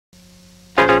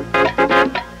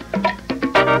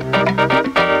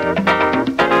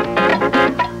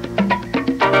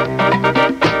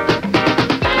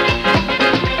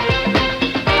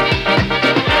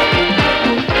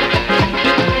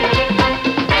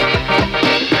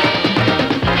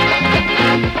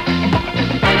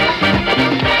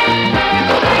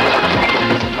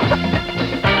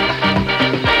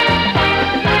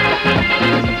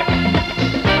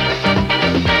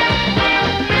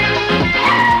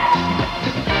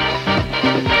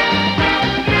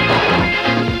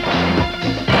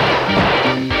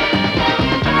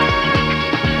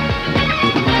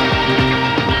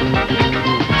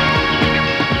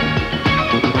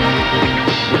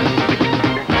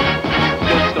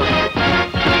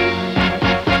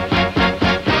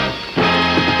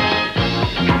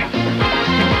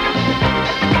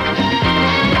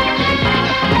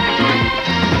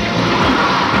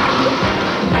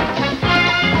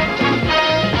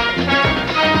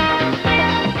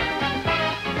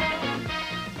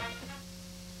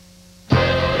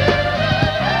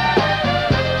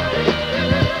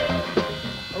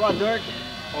Dirk.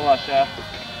 Hola, chef.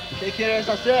 ¿Qué quieres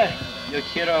hacer? Yo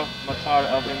quiero matar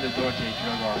al vendedor de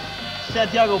drogas.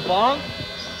 Santiago Bong?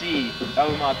 Sí,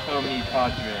 él mató a mi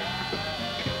padre.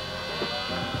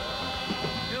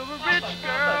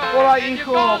 Hola,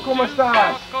 hijo, ¿cómo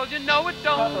estás?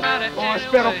 Oh,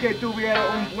 espero que tuviera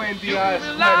un buen día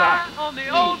en la escuela.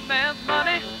 Adiós, mi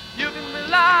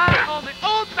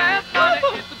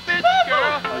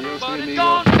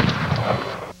amigo.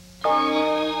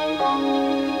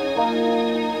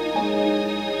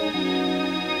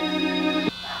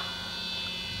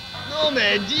 No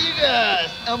me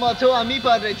digas, él mató a mi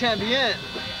padre también.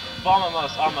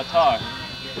 Vamos a matar.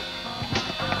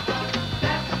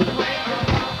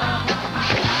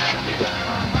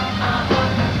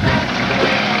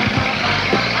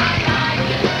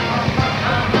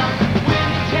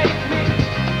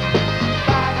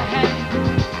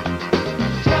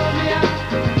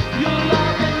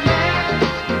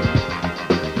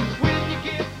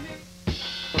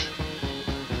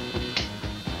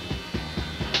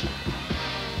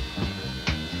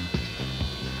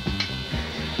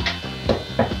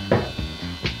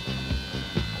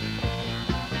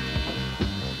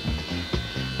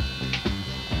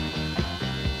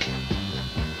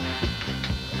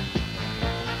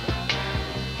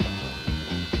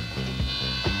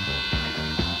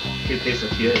 ¿Qué peso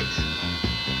quieres?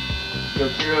 Yo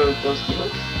quiero 2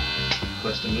 kilos.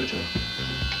 Cuesta mucho.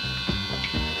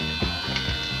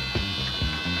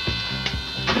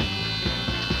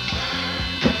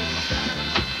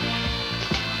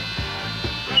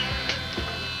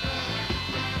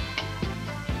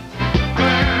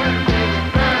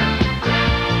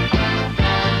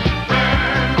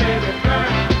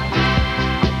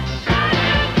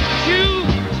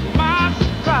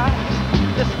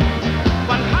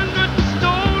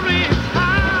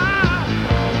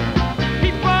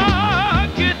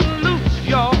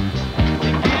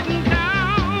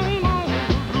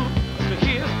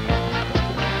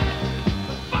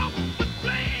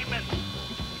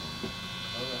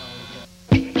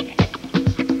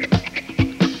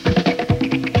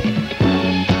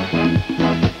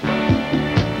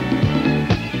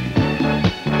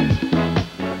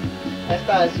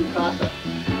 Esta es su casa.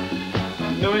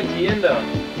 No entiendo.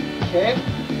 ¿Qué?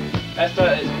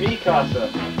 Esta es mi casa.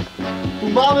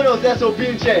 Fumámonos eso,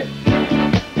 pinche.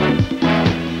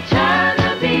 Turn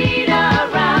the beat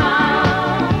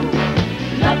around.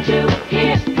 Love to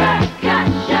hear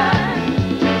percussion.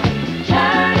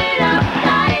 Turn it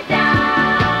upside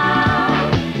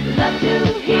down. Love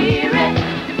to hear it.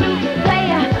 Blues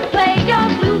player, play your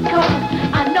blues chord.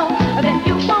 I know that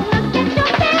you wanna get your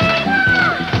thing on.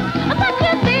 But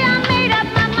you see, I made up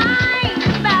my mind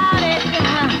about it.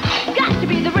 Got to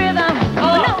be the rhythm,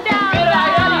 no doubt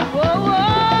about it. Whoa,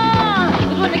 whoa.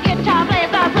 'Cause when the guitar player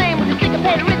starts playing with the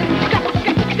syncopated rhythm,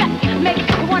 make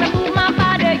me wanna move my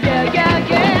body, yeah, yeah,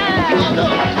 yeah.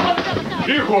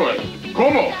 Híjole,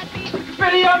 ¿cómo?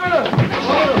 Ready, Amina!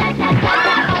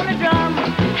 On the drum,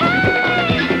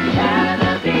 hey, turn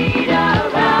the beat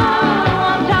around.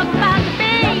 I'm talking about the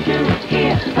beat.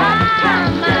 Here, my,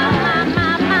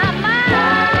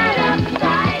 right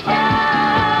upside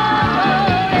down.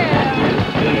 Yeah.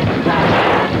 Hear the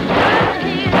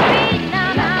beat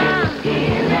now.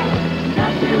 Hear it,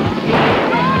 love to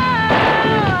hear it.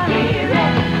 Hear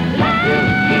it, love to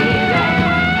hear it.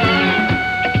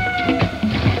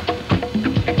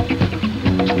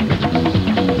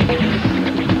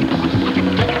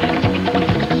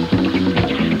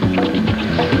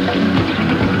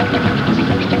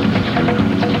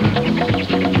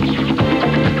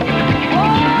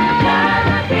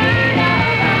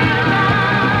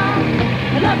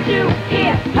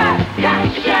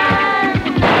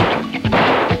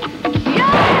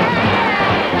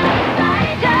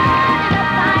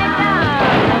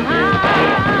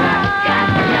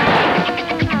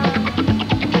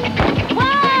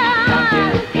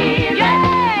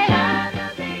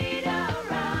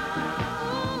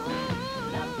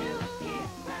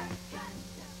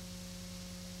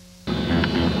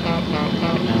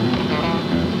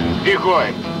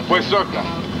 такой, pues soca.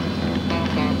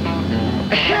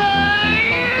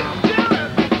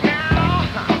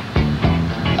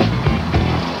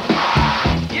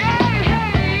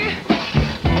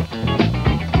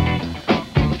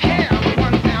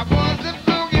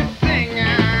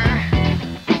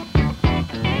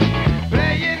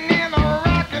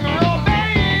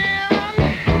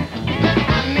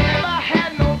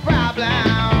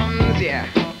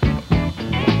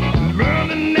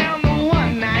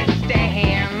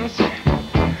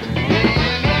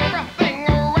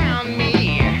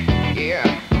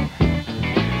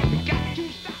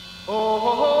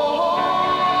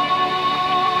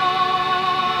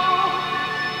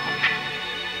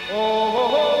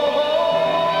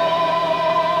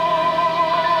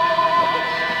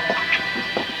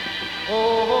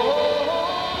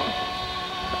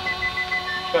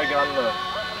 Pegando,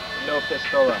 no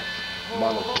pistolas.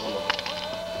 Mano solo.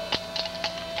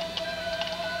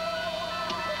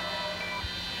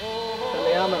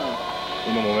 Peleámonos.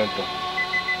 Un momento.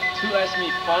 Tú es mi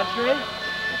padre?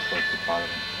 No soy tu padre.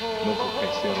 Nunca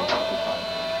creció tu padre.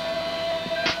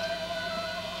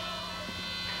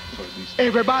 Soy listo.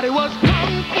 Everybody was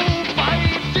kung fu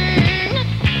fighting.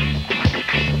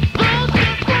 Those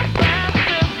kids were fast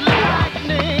as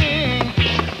lightning.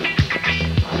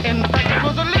 In fact, it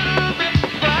was a little bit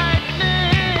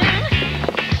frightening,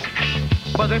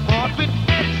 but they fought with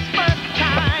expert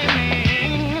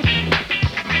timing.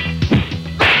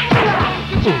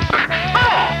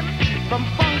 From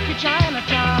funky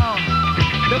Chinatown,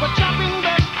 they were chopping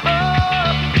them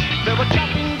up, they were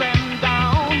chopping them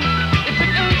down. It's an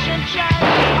ancient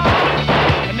Chinese art,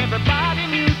 and everybody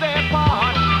knew their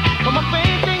part. From a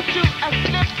fainting to a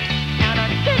slip, and a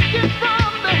kick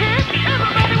from the hip.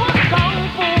 Everybody was kung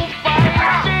fu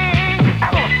fighting.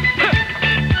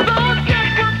 Those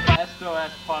kids were Esto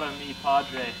es para mi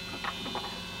padre.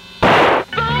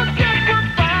 those kids were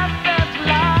fast as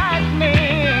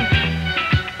lightning.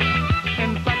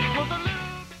 In fact, it was a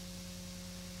little.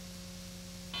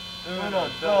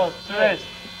 1, 2,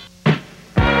 3.